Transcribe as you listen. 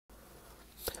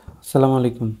আসসালামু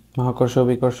আলাইকুম। মহাকর্ষ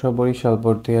বিকর্ষ বরিশাল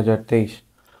বোর্ড 2023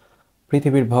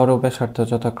 পৃথিবীর ভর ও ব্যাসার্ধ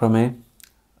যথাক্রমে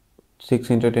 6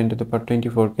 ×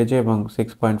 10⁻24 কেজি এবং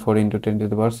 6.4 ×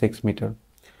 10⁶ মিটার।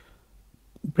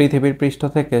 পৃথিবীর পৃষ্ঠ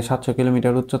থেকে 700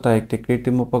 কিলোমিটার উচ্চতায় একটি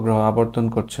কৃত্রিম উপগ্রহ আবর্তন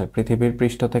করছে। পৃথিবীর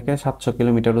পৃষ্ঠ থেকে 700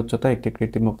 কিলোমিটার উচ্চতায় একটি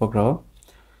কৃত্রিম উপগ্রহ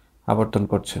আবর্তন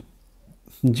করছে।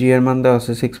 জি এর মান দেওয়া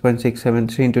আছে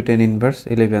 6.673 ×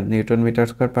 10⁻11 নিউটন মিটার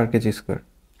স্কয়ার পার কেজি স্কয়ার।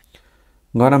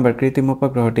 গ নাম্বার, কৃত্রিম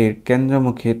উপগ্রহটির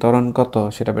কেন্দ্রমুখী ত্বরণ কত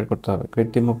সেটা বের করতে হবে।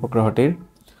 কৃত্রিম উপগ্রহটির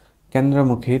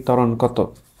কেন্দ্রমুখী ত্বরণ কত?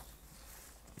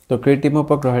 তো কৃত্রিম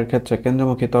উপগ্রহের ক্ষেত্রে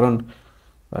কেন্দ্রমুখী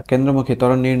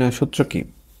ত্বরণ নির্ণয় সূত্র কি?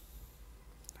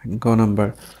 গ নাম্বার,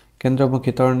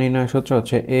 কেন্দ্রমুখী ত্বরণ নির্ণয় সূত্র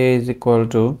হচ্ছে a =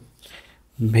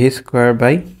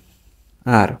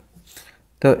 v²/r।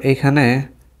 তো এইখানে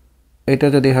এটা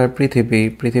যদি হয়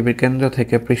পৃথিবীর কেন্দ্র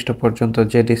থেকে পৃষ্ঠ পর্যন্ত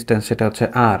যে ডিস্টেন্স সেটা হচ্ছে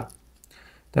r,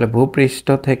 তাহলে ভূপৃষ্ঠ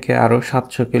থেকে আরও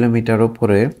 700 কিলোমিটার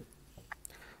উপরে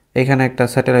এখানে একটা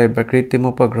স্যাটেলাইট বা কৃত্রিম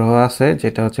উপগ্রহ আছে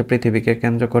যেটা হচ্ছে পৃথিবীকে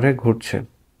কেন্দ্র করে ঘুরছে।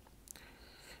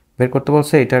 বের করতে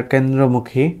বলছে এটার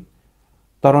কেন্দ্রমুখী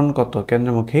ত্বরণ কত,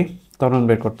 কেন্দ্রমুখী ত্বরণ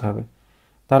বের করতে হবে।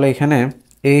 তাহলে এখানে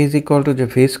a = যে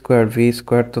v²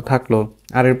 তো থাকলো,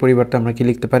 আর এর পরিবর্তে আমরা কি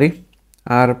লিখতে পারি?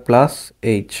 r +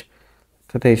 h,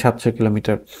 তাতে 700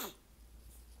 কিলোমিটার।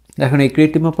 এখন এই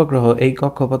কৃত্রিম উপগ্রহ এই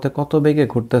কক্ষপথে কত বেগে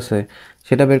ঘুরতেছে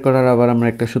সেটা বের করার আবার আমরা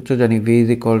একটা সূত্র জানি, v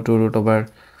 =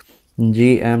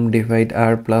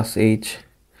 √gm/r + h।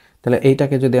 তাহলে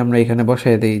এইটাকে যদি আমরা এখানে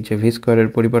বসাই দিই যে v² এর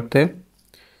পরিবর্তে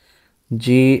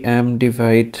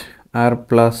gm/r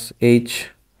 + h,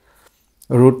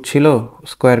 রুট ছিল,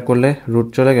 স্কোয়ার করলে রুট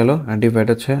চলে গেল, আর ডিভাইড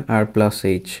হচ্ছে r +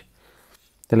 h।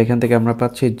 তাহলে এখান থেকে আমরা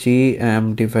পাচ্ছি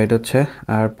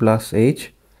gm/r + h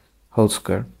হোল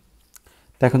স্কোয়ার।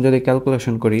 তো এখন যদি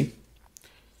ক্যালকুলেশন করি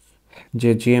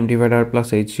যে gm/r +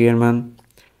 h, এর মান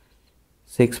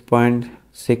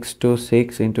 6.626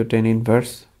 ×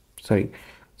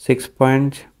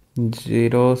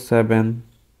 6.07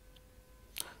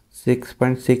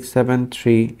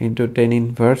 6.673 ×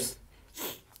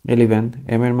 10⁻11,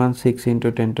 m এর মান 6 ×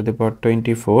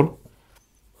 10⁻24,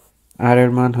 আর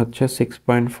এর মান হচ্ছে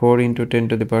 6.4 ×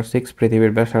 10⁶,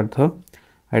 পৃথিবীর ব্যাসার্ধ,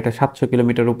 আর এটা 700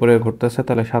 কিলোমিটার উপরে ঘুরতেছে,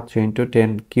 তাহলে 700 ×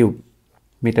 10³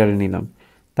 মিটারে নিলাম,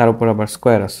 তার উপর আবার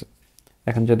স্কোয়ার আছে।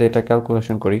 এখন যদি এটা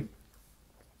ক্যালকুলেশন করি,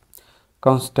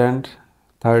 কনস্ট্যান্ট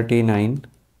 39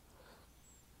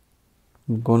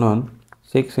 গুণন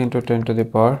 6 ×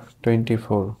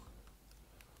 10⁻24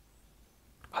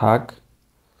 ভাগ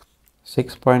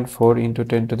 6.4 ×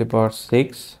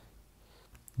 10⁶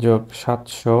 যোগ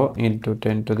 700 ×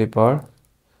 10⁻3,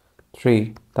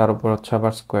 তার উপর হচ্ছে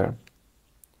আবার স্কোয়ার।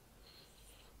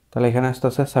 তাহলে এখানে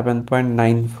আসতেছে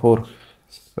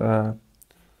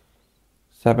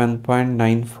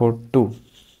 7.942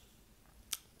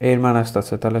 এর মান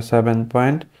আসতেছে। তাহলে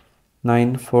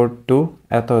 7.942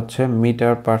 এত হচ্ছে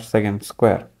মিটার পার সেকেন্ড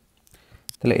স্কোয়ার।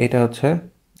 তাহলে এটা হচ্ছে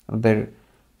আমাদের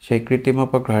সেই কৃত্রিম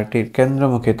উপগ্রহটির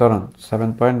কেন্দ্রমুখী ত্বরণ,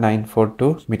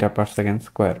 7.942 মিটার পার সেকেন্ড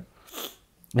স্কোয়ার।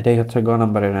 এটাই হচ্ছে গ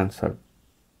নাম্বারের অ্যান্সার।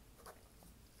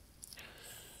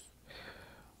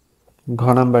 ঘ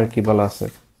নাম্বার কি বলা আছে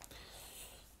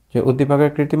যে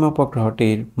উদ্দীপকের কৃত্রিম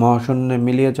উপগ্রহটির মহাশূন্যে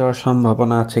মিলিয়ে যাওয়ার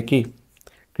সম্ভাবনা আছে কি?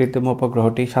 কৃত্রিম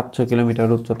উপগ্রহটি 700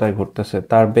 কিলোমিটার উচ্চতায় ঘুরতেছে,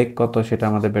 তার বেগ কত সেটা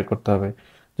আমাদের বের করতে হবে,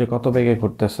 যে কত বেগে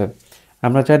ঘুরতেছে।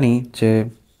 আমরা জানি যে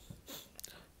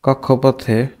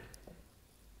কক্ষপথে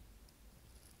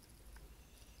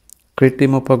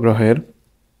কৃত্রিম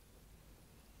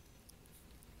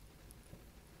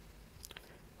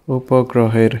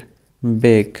উপগ্রহের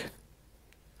বেগ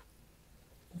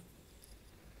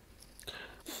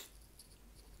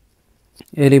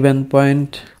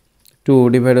 11.2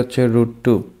 ডিভাইড হচ্ছে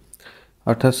 √2,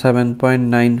 অর্থাৎ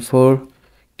 7.94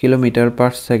 কিলোমিটার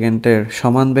পার সেকেন্ডের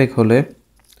সমান বেগ হলে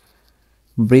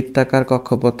বৃত্তাকার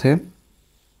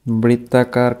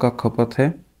কক্ষপথে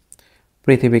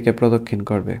পৃথিবীকে প্রদক্ষিণ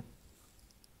করবে।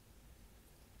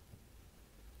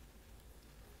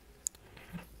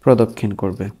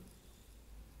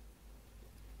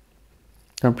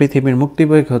 কারণ পৃথিবীর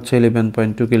মুক্তিবেগ হচ্ছে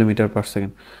 11.2 কিলোমিটার পার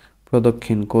সেকেন্ড,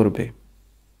 প্রদক্ষিণ করবে।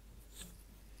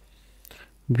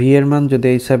 ভি এর মান যদি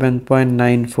এই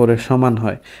 7.94 এর সমান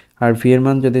হয়, আর ভি এর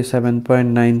মান যদি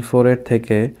 7.94 এর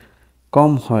থেকে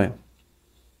কম হয়,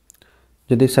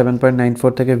 যদি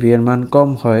 7.94 থেকে ভি এর মান কম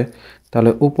হয়,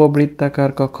 তাহলে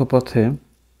উপবৃত্তাকার কক্ষপথে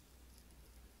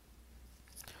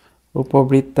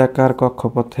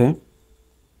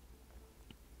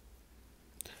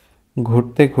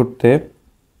ঘুরতে ঘুরতে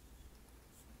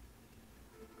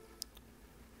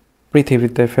পৃথিবী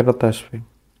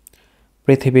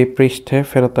পৃষ্ঠে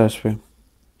ফেরত আসবে।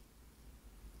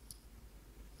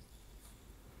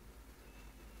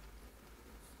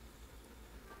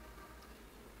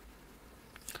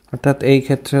 অর্থাৎ এই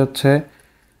ক্ষেত্রে হচ্ছে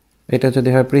এটা যদি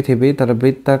হয় পৃথিবী, তাহলে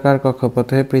বৃত্তাকার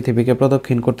কক্ষপথে পৃথিবীকে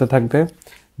প্রদক্ষিণ করতে থাকবে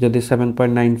যদি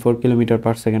 7.94 কিলোমিটার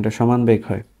পার সেকেন্ডের সমান বেগ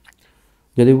হয়।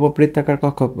 যদি উপবৃত্তাকার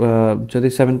যদি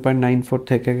 7.94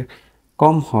 থেকে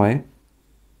কম হয়,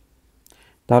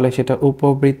 তাহলে সেটা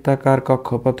উপবৃত্তাকার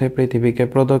কক্ষপথে পৃথিবীকে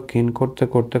প্রদক্ষিণ করতে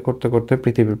করতে করতে করতে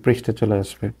পৃথিবীর পৃষ্ঠে চলে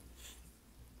আসবে।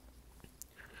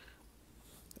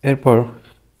 এরপর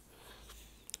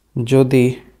যদি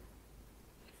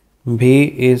v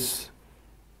is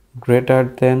greater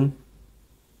than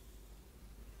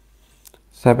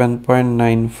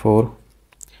 7.94,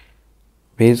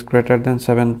 v is greater than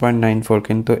 7.94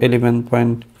 কিন্তু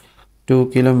 11.2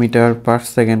 কিলোমিটার পার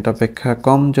সেকেন্ড অপেক্ষা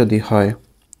কম যদি হয়,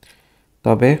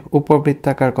 তবে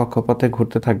উপবৃত্তাকার কক্ষপথে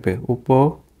ঘুরতে থাকবে।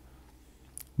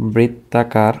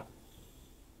 উপবৃত্তাকার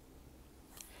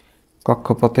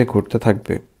কক্ষপথে ঘুরতে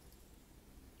থাকবে।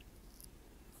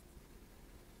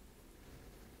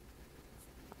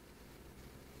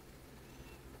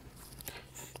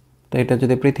 তো এটা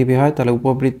যদি পৃথিবী হয়, তাহলে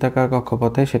উপবৃত্তাকার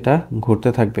কক্ষপথে সেটা ঘুরতে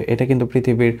থাকবে, এটা কিন্তু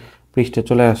পৃথিবীর পৃষ্ঠে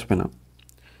চলে আসবে না।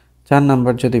 4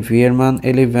 নম্বর, যদি ভি এর মান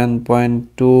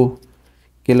 11.2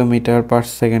 কিলোমিটার পার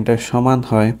সেকেন্ডের সমান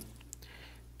হয়,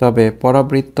 তবে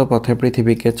পরাবৃত্ত পথে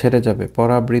পৃথিবীকে ছেড়ে যাবে।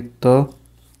 পরাবৃত্ত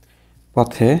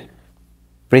পথে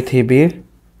পৃথিবীকে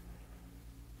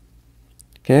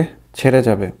ছেড়ে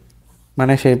যাবে,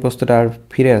 মানে সেই বস্তুটা আর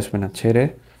ফিরে আসবে না, ছেড়ে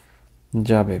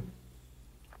যাবে।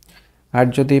 আর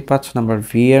যদি 5 নম্বর,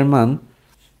 ভি এর মান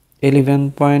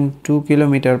 11.2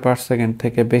 কিলোমিটার পার সেকেন্ড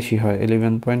থেকে বেশি হয়,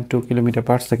 11.2 কিলোমিটার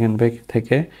পার সেকেন্ড বেগ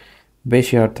থেকে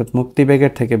বেশি, অর্থাৎ মুক্তি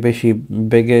বেগের থেকে বেশি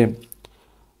বেগে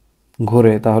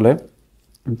ঘুরে, তাহলে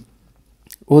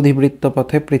অধিবৃত্ত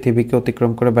পথে পৃথিবীকে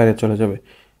অতিক্রম করে বাইরে চলে যাবে।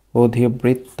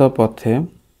 অধিবৃত্ত পথে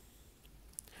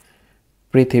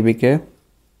পৃথিবীকে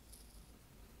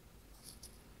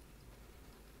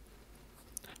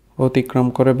অতিক্রম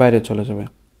করে বাইরে চলে যাবে।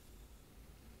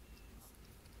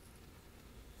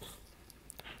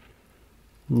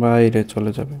 বাইরে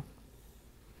চলে যাবে।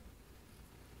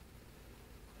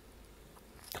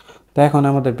 তো এখন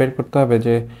আমাদের বের করতে হবে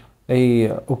যে এই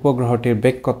উপগ্রহটির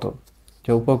বেগ কত।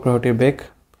 যে উপগ্রহটির বেগ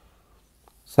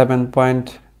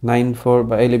 7.94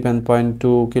 বা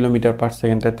 11.2 কিলোমিটার পার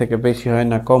সেকেন্ডের থেকে বেশি হয়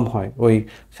না কম হয় ওই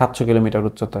 700 কিলোমিটার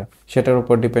উচ্চতায়, সেটার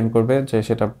উপর ডিপেন্ড করবে যে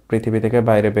সেটা পৃথিবী থেকে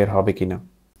বাইরে বের হবে কিনা।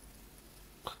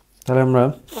 তাহলে আমরা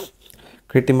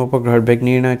কৃত্রিম উপগ্রহের বেগ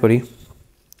নির্ণয় করি।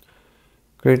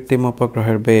 কৃত্রিম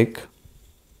উপগ্রহের বেগ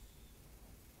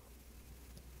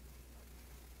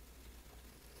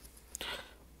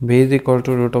v is equal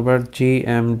to root over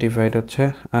gm divide হচ্ছে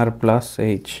r plus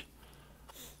h,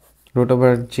 root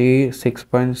over g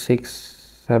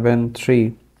 6.673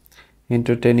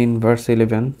 into 10 inverse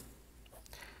 11,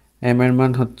 m এর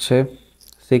মান হচ্ছে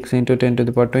 6 into 10 to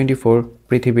the power 24,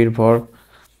 পৃথিবীর ভর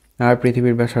আর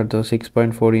পৃথিবীর ব্যাসার্ধ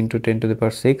 6.4 into 10 to the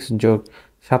power 6 যোগ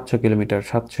 700 কিলোমিটার,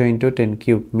 700 into 10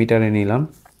 কিউব মিটারে নিলাম।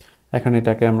 এখন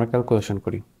এটাকে আমরা ক্যালকুলেশন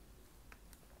করি।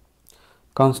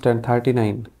 কনস্ট্যান্ট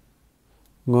 39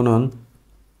 গুণন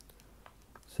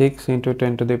 6 into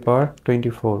 10 to the power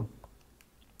 24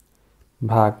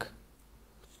 ভাগ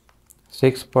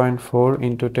 6.4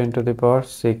 into 10 to the power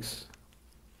 6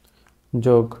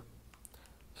 যোগ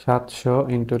 700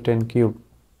 into 10 কিউব।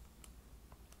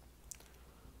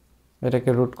 এটাকে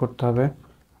রুট করতে হবে,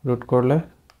 রুট করলে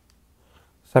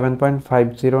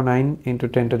 7.509 into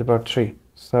 10 to the power 3,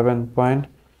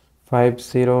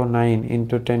 7.509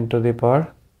 into 10 to the power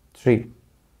 3,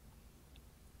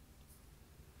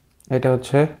 এটা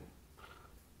হচ্ছে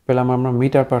পেলাম আমরা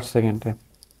মিটার পার সেকেন্ডে।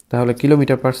 তাহলে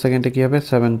কিলোমিটার পার সেকেন্ডে কী হবে?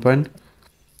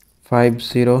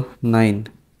 7.509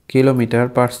 কিলোমিটার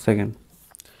পার সেকেন্ড।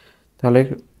 তাহলে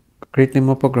কৃত্রিম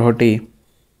উপগ্রহটি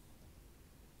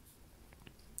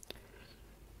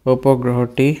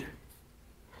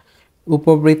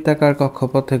উপবৃত্তাকার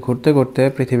কক্ষপথে ঘুরতে ঘুরতে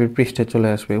পৃথিবীর পৃষ্ঠে চলে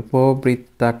আসবে।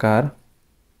 উপবৃত্তাকার,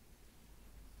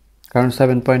 কারণ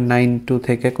 7.92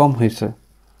 থেকে কম হয়েছে।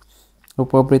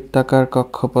 উপবৃত্তাকার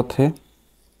কক্ষপথে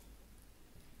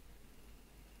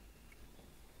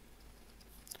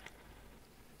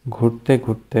ঘুরতে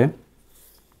ঘুরতে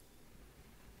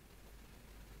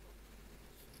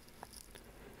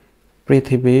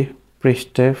পৃথিবী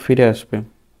পৃষ্ঠে ফিরে আসবে।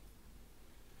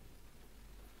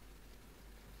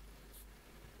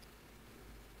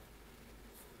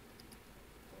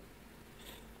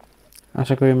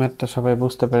 আশা করি ম্যাথটা সবাই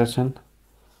বুঝতে পেরেছেন।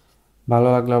 ভালো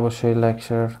লাগলে অবশ্যই লাইক,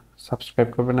 শেয়ার, সাবস্ক্রাইব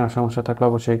করবেন। আর সমস্যা থাকলে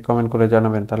অবশ্যই কমেন্ট করে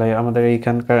জানাবেন। তাহলে আমাদের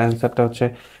এইখানকার অ্যান্সারটা হচ্ছে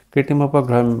কৃত্রিম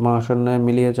উপগ্রহ মহাশূন্যে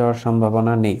মিলিয়ে যাওয়ার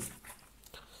সম্ভাবনা নেই।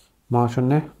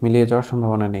 মহাশূন্যে মিলিয়ে যাওয়ার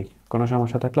সম্ভাবনা নেই। কোনো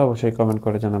সমস্যা থাকলে অবশ্যই কমেন্ট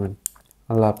করে জানাবেন।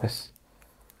 আল্লাহ হাফেজ।